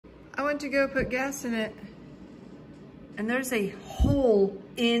I went to go put gas in it, and there's a hole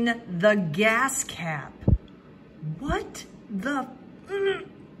in the gas cap. What the?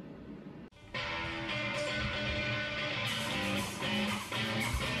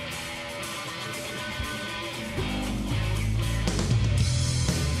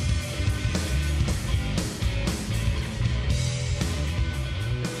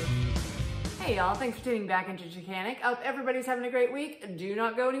 Hey y'all, thanks for tuning back into Chickanic. I hope everybody's having a great week. Do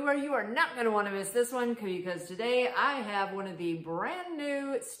not go anywhere. You are not going to want to miss this one because today I have one of the brand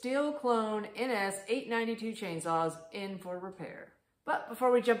new STIHL CLONE NS 892 chainsaws in for repair. But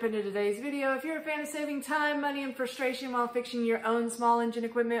before we jump into today's video, if you're a fan of saving time, money, and frustration while fixing your own small engine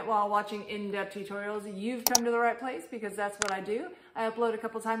equipment while watching in-depth tutorials, you've come to the right place because that's what I do. I upload a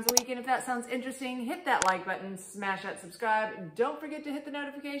couple times a week, and if that sounds interesting, hit that like button, smash that subscribe, don't forget to hit the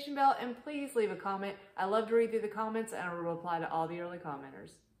notification bell, and please leave a comment. I love to read through the comments, and I will reply to all the early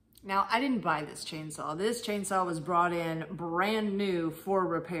commenters. Now, I didn't buy this chainsaw. This chainsaw was brought in brand new for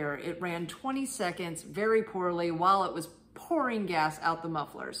repair. It ran 20 seconds very poorly while it was pouring gas out the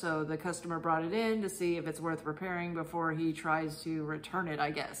muffler. So the customer brought it in to see if it's worth repairing before he tries to return it,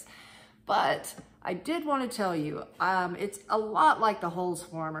 I guess. But I did want to tell you, it's a lot like the hose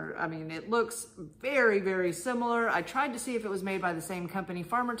former. I mean, it looks very, very similar. I tried to see if it was made by the same company,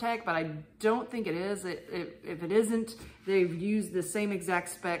 FarmerTech, but I don't think it is. If it isn't, they've used the same exact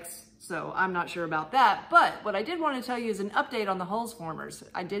specs, so I'm not sure about that. But what I did want to tell you is an update on the hose formers.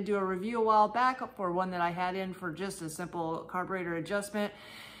 I did do a review a while back for one that I had in for just a simple carburetor adjustment.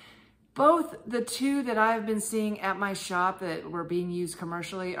 Both the two that I've been seeing at my shop that were being used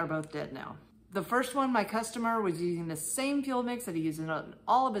commercially are both dead now. The first one, my customer was using the same fuel mix that he uses on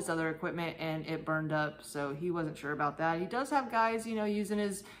all of his other equipment, and it burned up, so he wasn't sure about that. He does have guys, you know, using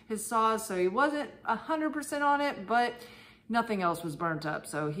his saws, so he wasn't 100% on it, but nothing else was burnt up,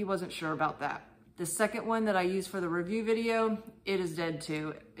 so he wasn't sure about that. The second one that I used for the review video, it is dead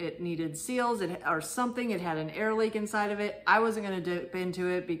too. It needed seals or something. It had an air leak inside of it. I wasn't going to dip into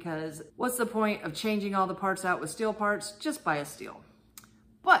it because what's the point of changing all the parts out with steel parts? Just buy a steel.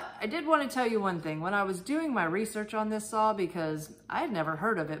 But I did want to tell you one thing. When I was doing my research on this saw, because I had never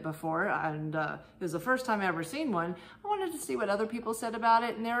heard of it before, and it was the first time I ever seen one, I wanted to see what other people said about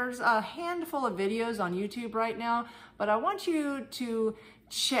it. And there's a handful of videos on YouTube right now, but I want you to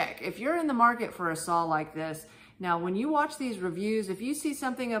check if you're in the market for a saw like this. Now, when you watch these reviews, if you see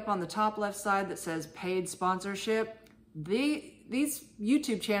something up on the top left side that says paid sponsorship, these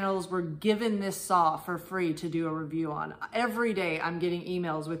YouTube channels were given this saw for free to do a review on. Every day I'm getting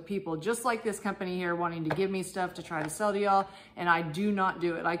emails with people just like this company here wanting to give me stuff to try to sell to y'all, and I do not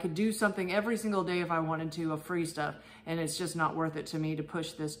do it. I could do something every single day if I wanted to, of free stuff, and it's just not worth it to me to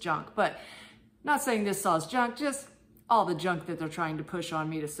push this junk. But not saying this saw is junk, just all the junk that they're trying to push on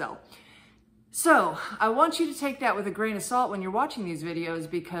me to sell. So I want you to take that with a grain of salt when you're watching these videos,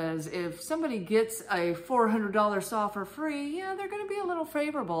 because if somebody gets a $400 saw for free, yeah, they're going to be a little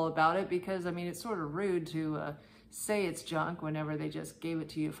favorable about it, because I mean, it's sort of rude to say it's junk whenever they just gave it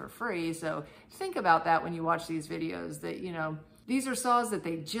to you for free. So think about that when you watch these videos, that, you know, these are saws that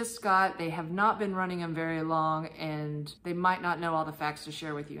they just got, they have not been running them very long, and they might not know all the facts to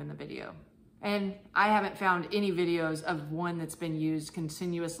share with you in the video. And I haven't found any videos of one that's been used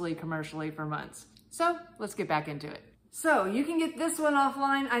continuously commercially for months. So let's get back into it. So you can get this one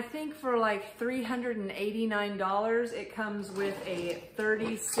offline, I think for like $389. It comes with a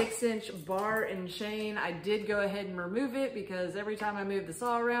 36-inch bar and chain. I did go ahead and remove it because every time I moved the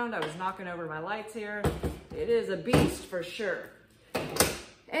saw around, I was knocking over my lights here. It is a beast for sure.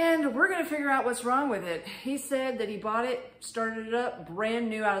 And we're gonna figure out what's wrong with it. He said that he bought it, started it up, brand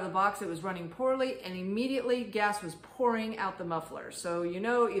new out of the box. It was running poorly, and immediately gas was pouring out the muffler. So you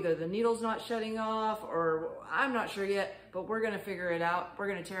know, either the needle's not shutting off, or I'm not sure yet, but we're gonna figure it out. We're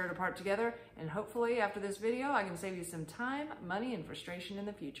gonna tear it apart together, and hopefully after this video, I can save you some time, money, and frustration in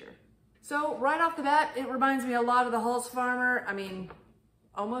the future. So right off the bat, it reminds me a lot of the hose farmer. I mean,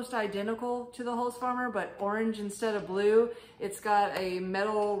 almost identical to the hose farmer, but orange instead of blue. It's got a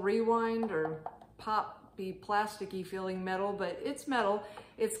metal rewind or poppy, plasticky feeling metal, but it's metal.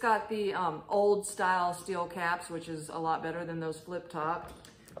 It's got the old style steel caps, which is a lot better than those flip top.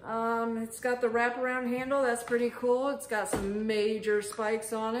 It's got the wraparound handle. That's pretty cool. It's got some major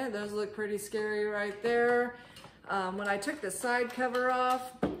spikes on it. Those look pretty scary right there. When I took the side cover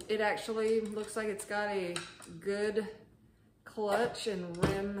off, it actually looks like it's got a good clutch and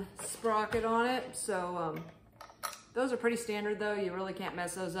rim sprocket on it. So those are pretty standard though. You really can't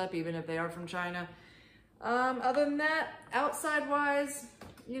mess those up even if they are from China. Other than that, outside wise,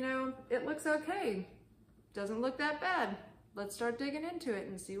 you know, it looks okay. Doesn't look that bad. let's start digging into it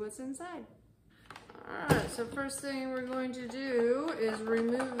and see what's inside. All right, so first thing we're going to do is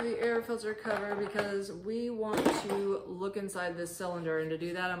remove the air filter cover because we want to look inside this cylinder. And to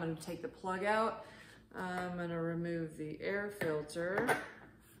do that, I'm going to take the plug out. I'm going to remove the air filter.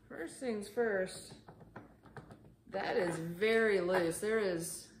 First things first, that is very loose. There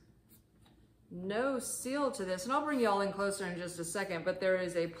is no seal to this, and I'll bring y'all in closer in just a second, but there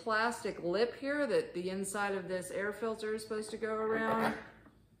is a plastic lip here that the inside of this air filter is supposed to go around.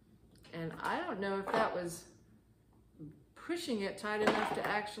 And I don't know if that was pushing it tight enough to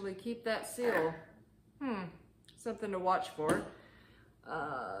actually keep that seal. Something to watch for.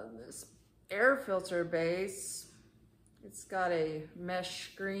 This air filter base, it's got a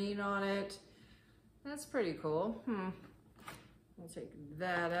mesh screen on it. That's pretty cool. We'll take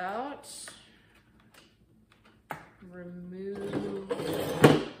that out. Remove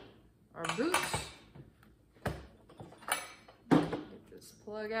our boots.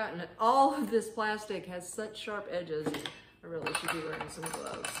 Plug out, and all of this plastic has such sharp edges. I really should be wearing some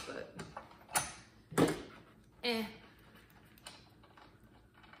gloves, but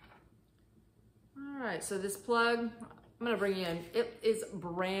All right, so this plug, I'm gonna bring you in. It is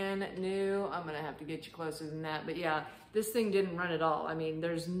brand new. I'm gonna have to get you closer than that, but yeah, this thing didn't run at all. I mean,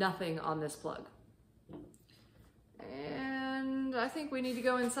 there's nothing on this plug. And I think we need to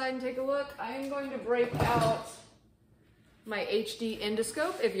go inside and take a look. I am going to break out my HD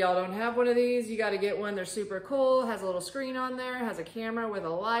Endoscope. If y'all don't have one of these, you got to get one. They're super cool. Has a little screen on there, has a camera with a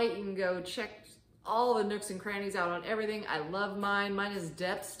light. You can go check all the nooks and crannies out on everything. I love mine. Mine is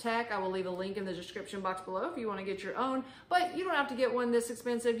NEOTEC. I will leave a link in the description box below if you want to get your own, but you don't have to get one this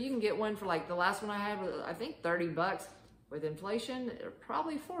expensive. You can get one for like the last one I had was, I think, 30 bucks. With inflation, they're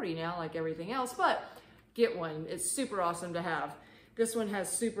probably 40 now, like everything else, but get one. It's super awesome to have. This one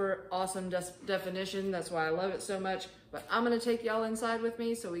has super awesome definition. That's why I love it so much. But I'm gonna take y'all inside with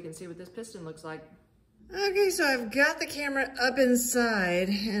me so we can see what this piston looks like. Okay, so I've got the camera up inside,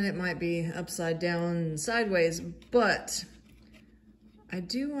 and it might be upside down and sideways, but I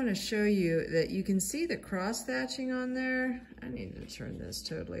do want to show you that you can see the cross thatching on there. I need to turn this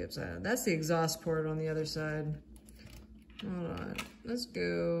totally upside down. That's the exhaust port on the other side. Hold on, let's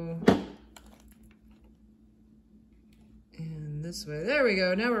go. And this way, there we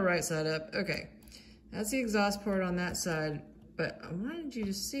go, now we're right side up. Okay, that's the exhaust port on that side, but I wanted you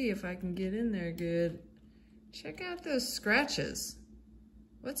to see if I can get in there good. Check out those scratches.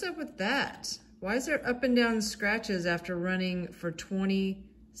 What's up with that? Why is there up and down scratches after running for 20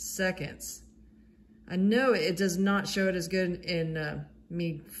 seconds? I know it does not show it as good in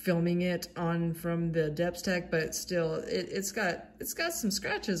me filming it on from the NEOTEC, but still, it's got some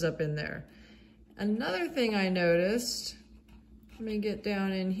scratches up in there. Another thing I noticed, let me get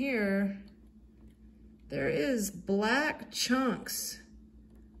down in here, there is black chunks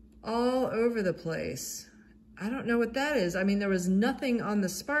all over the place. I don't know what that is. I mean, there was nothing on the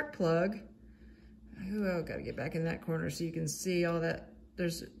spark plug. Oh, gotta get back in that corner so you can see all that.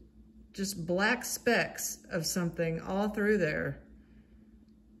 There's just black specks of something all through there.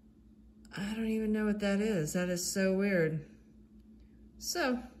 I don't even know what that is. That is so weird.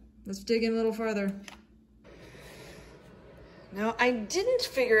 So, let's dig in a little farther. Now, I didn't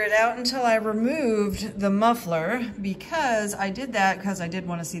figure it out until I removed the muffler, because I did that because I did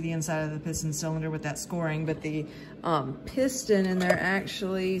want to see the inside of the piston cylinder with that scoring, but the piston in there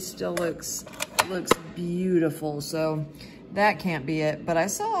actually still looks beautiful, so that can't be it. But I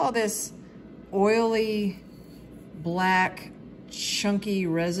saw all this oily, black, chunky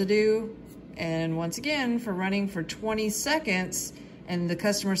residue, and once again, for running for 20 seconds, and the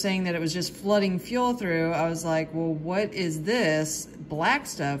customer saying that it was just flooding fuel through, I was like, well, what is this black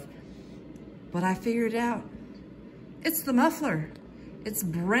stuff? But I figured it out. It's the muffler. It's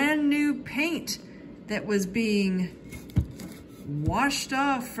brand new paint that was being washed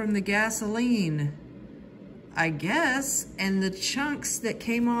off from the gasoline, I guess, and the chunks that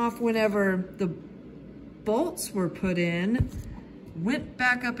came off whenever the bolts were put in went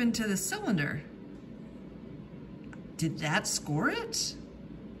back up into the cylinder. Did that score it?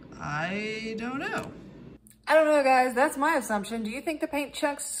 I don't know. I don't know, guys. That's my assumption. Do you think the paint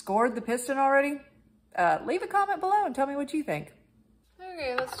chunks scored the piston already? Leave a comment below and tell me what you think.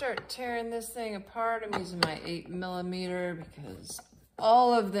 Okay, let's start tearing this thing apart. I'm using my 8mm because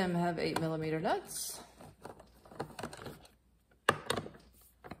all of them have 8mm nuts.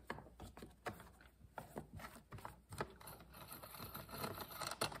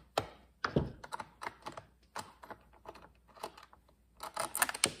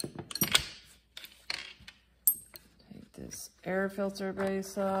 Air filter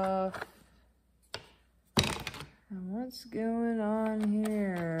base off. And what's going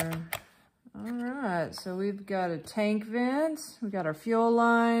right, so we've got a tank vent, we got our fuel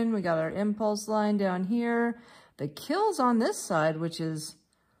line, we got our impulse line down here. The kill's on this side, which is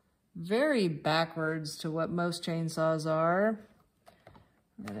very backwards to what most chainsaws are.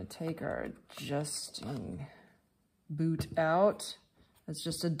 I'm gonna take our adjusting boot out. That's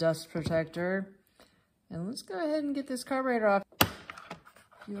just a dust protector. And let's go ahead and get this carburetor off.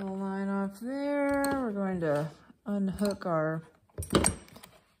 Fuel line off there. We're going to unhook our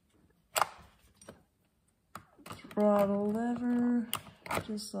throttle lever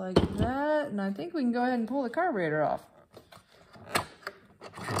just like that. And I think we can go ahead and pull the carburetor off.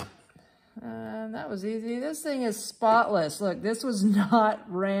 And that was easy. This thing is spotless. Look, this was not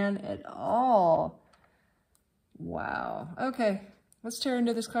ran at all. Wow. Okay, let's tear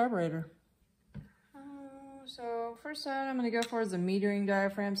into this carburetor. So first side I'm going to go for is the metering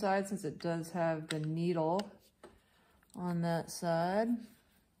diaphragm side, since it does have the needle on that side.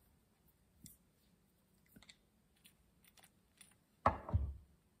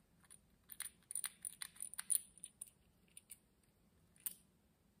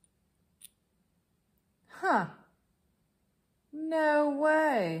 Huh. No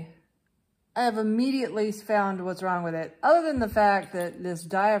way. I have immediately found what's wrong with it. Other than the fact that this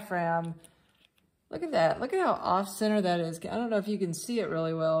diaphragm, look at that. Look at how off-center that is. I don't know if you can see it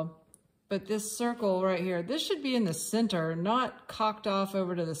really well, but this circle right here, this should be in the center, not cocked off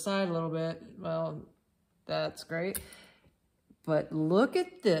over to the side a little bit. Well, that's great. But look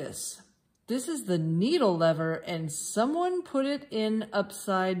at this. This is the needle lever, and someone put it in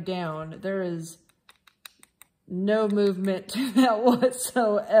upside down. There is no movement to that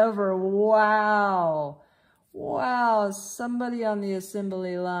whatsoever. Wow. Wow, somebody on the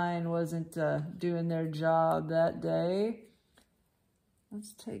assembly line wasn't doing their job that day.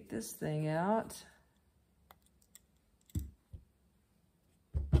 Let's take this thing out.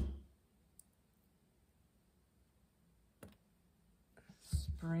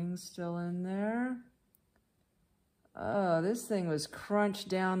 Spring's still in there. Oh, this thing was crunched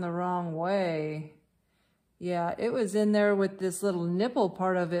down the wrong way. Yeah, it was in there with this little nipple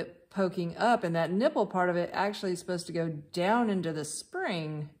part of it poking up, and that nipple part of it actually is supposed to go down into the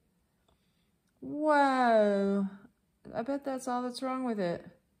spring. Whoa. I bet that's all that's wrong with it.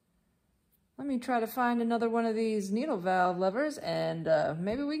 Let me try to find another one of these needle valve levers, and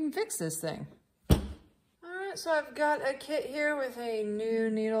maybe we can fix this thing. All right, so I've got a kit here with a new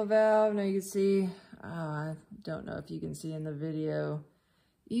needle valve. Now you can see, I don't know if you can see in the video,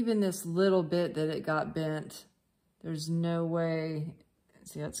 even this little bit that it got bent, there's no way.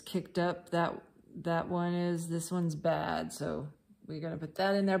 See how it's kicked up? That one is, this one's bad. So we're gonna put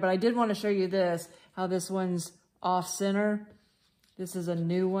that in there. But I did want to show you this, how this one's off center. This is a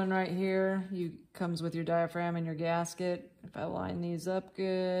new one right here. Comes with your diaphragm and your gasket. If I line these up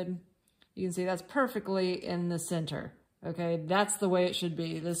good, you can see that's perfectly in the center. Okay, that's the way it should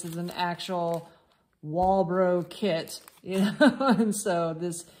be. This is an actual Walbro kit, you know. And so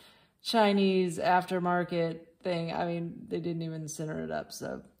this Chinese aftermarket thing, I mean, they didn't even center it up,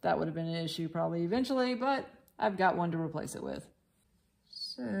 so that would have been an issue probably eventually, but I've got one to replace it with.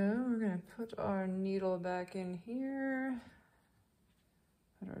 So we're gonna put our needle back in here,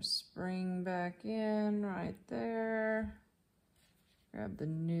 put our spring back in right there, grab the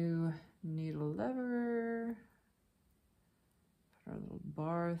new needle lever, put our little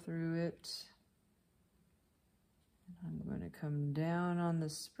bar through it. I'm going to come down on the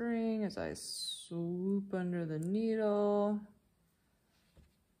spring as I swoop under the needle.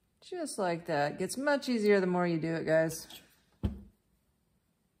 Just like that. Gets much easier the more you do it, guys.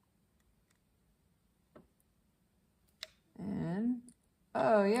 And,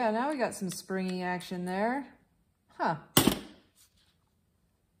 oh yeah, now we got some springy action there. Huh.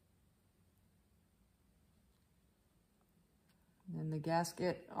 And the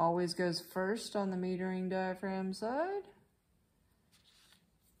gasket always goes first on the metering diaphragm side.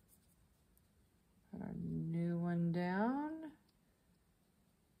 Put our new one down.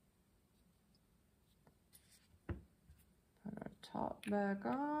 Put our top back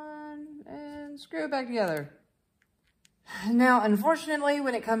on and screw it back together. Now, unfortunately,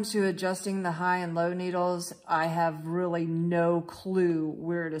 when it comes to adjusting the high and low needles, I have really no clue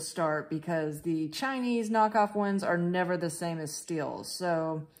where to start because the Chinese knockoff ones are never the same as STIHL.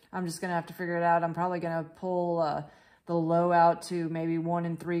 So I'm just gonna have to figure it out. I'm probably gonna pull the low out to maybe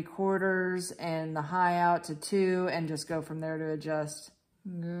 1 3/4 and the high out to 2 and just go from there to adjust.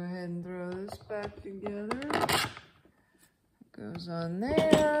 Go ahead and throw this back together. It goes on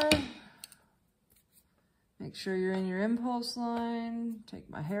there. Make sure you're in your impulse line. Take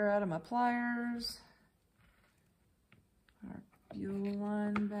my hair out of my pliers. Our fuel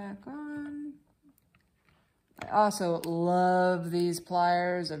line back on. also love these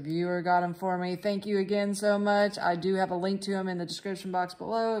pliers. A viewer got them for me. Thank you again so much. I do have a link to them in the description box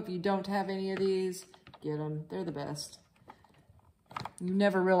below. If you don't have any of these, get them. They're the best. You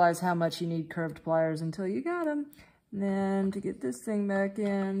never realize how much you need curved pliers until you got them. And then to get this thing back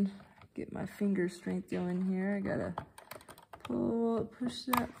in, get my finger strength going here, I gotta push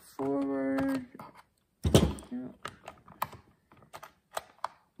that forward. Yep.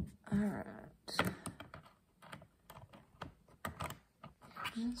 All right.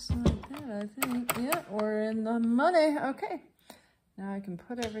 Just like that, I think. Yeah, we're in the money. Okay. Now I can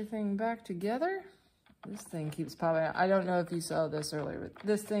put everything back together. This thing keeps popping out. I don't know if you saw this earlier, but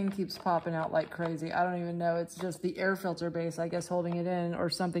this thing keeps popping out like crazy. I don't even know. It's just the air filter base, I guess, holding it in, or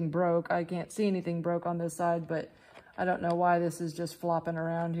something broke. I can't see anything broke on this side, but I don't know why this is just flopping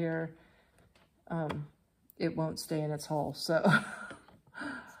around here. It won't stay in its hole, so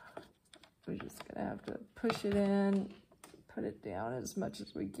we're just gonna have to push it in, put it down as much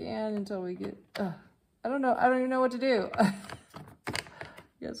as we can until we get, I don't know. I don't even know what to do.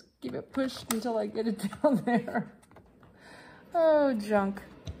 Just keep it pushed until I get it down there. Oh, junk.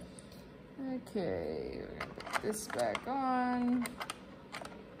 Okay, we're gonna put this back on.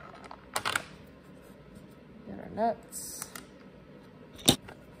 Get our nuts.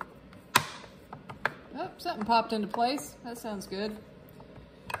 Oh, something popped into place. That sounds good.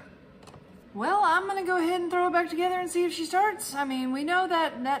 Well, I'm gonna go ahead and throw it back together and see if she starts. I mean, we know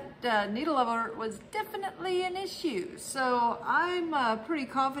that needle level was definitely an issue. So I'm pretty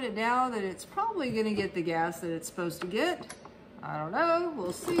confident now that it's probably gonna get the gas that it's supposed to get. I don't know,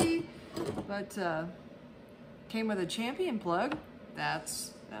 we'll see. But came with a champion plug.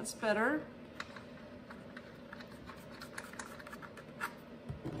 That's better.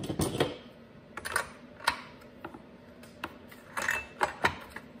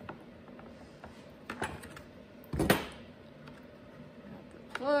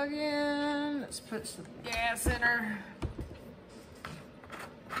 Plug in. Let's put some gas in her.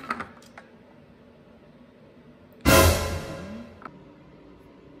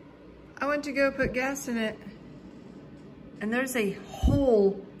 I went to go put gas in it, and there's a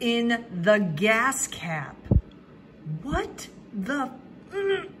hole in the gas cap. What the?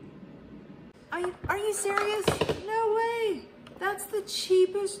 Are you serious? No way. That's the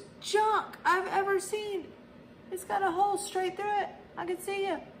cheapest junk I've ever seen. It's got a hole straight through it. I can see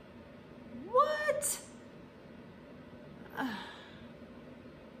you. What? I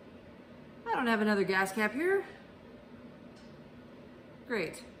don't have another gas cap here.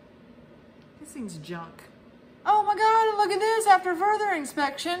 Great. This thing's junk. Oh my God, look at this after further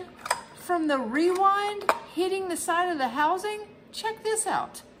inspection. From the rewind hitting the side of the housing, check this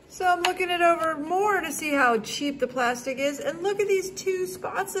out. So I'm looking it over more to see how cheap the plastic is, and look at these two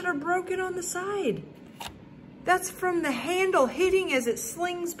spots that are broken on the side. That's from the handle hitting as it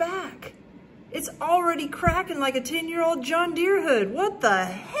slings back. It's already cracking like a 10-year-old John Deere hood. What the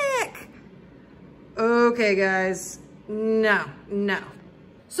heck? Okay, guys, no.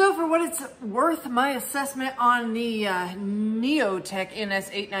 So for what it's worth, my assessment on the NEOTEC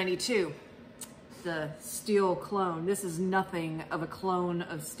NS892, the STIHL clone. This is nothing of a clone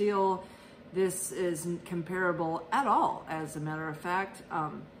of STIHL. This isn't comparable at all, as a matter of fact.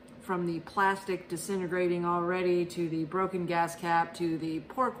 From the plastic disintegrating already, to the broken gas cap, to the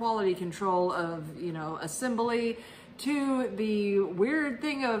poor quality control of, assembly, to the weird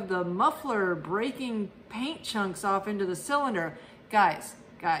thing of the muffler breaking paint chunks off into the cylinder. Guys,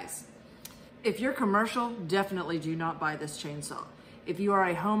 if you're commercial, definitely do not buy this chainsaw. If you are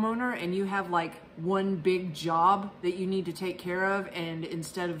a homeowner and you have like one big job that you need to take care of, and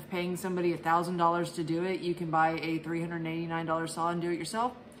instead of paying somebody $1,000 to do it, you can buy a $389 saw and do it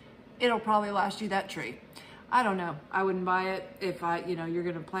yourself, it'll probably last you that tree. I don't know. I wouldn't buy it if you're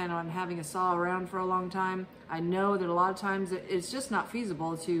gonna plan on having a saw around for a long time. I know that a lot of times it's just not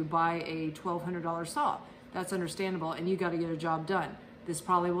feasible to buy a $1,200 saw. That's understandable, and you gotta get a job done. This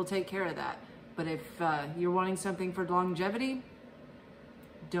probably will take care of that. But if you're wanting something for longevity,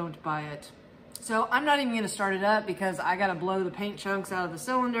 don't buy it. So I'm not even gonna start it up because I gotta blow the paint chunks out of the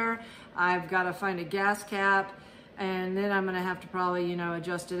cylinder. I've gotta find a gas cap, and then I'm gonna have to probably,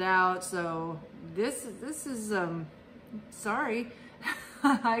 adjust it out. So this is, sorry.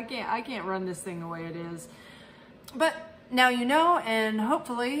 I can't run this thing the way it is. But now you know, and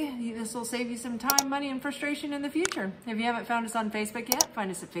hopefully this will save you some time, money, and frustration in the future. If you haven't found us on Facebook yet, find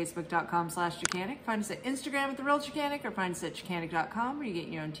us at facebook.com/Chickanic. Find us at Instagram at TheRealChickanic, or find us at Chickanic.com, where you get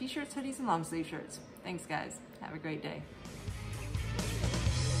your own t-shirts, hoodies, and long sleeve shirts. Thanks, guys. Have a great day.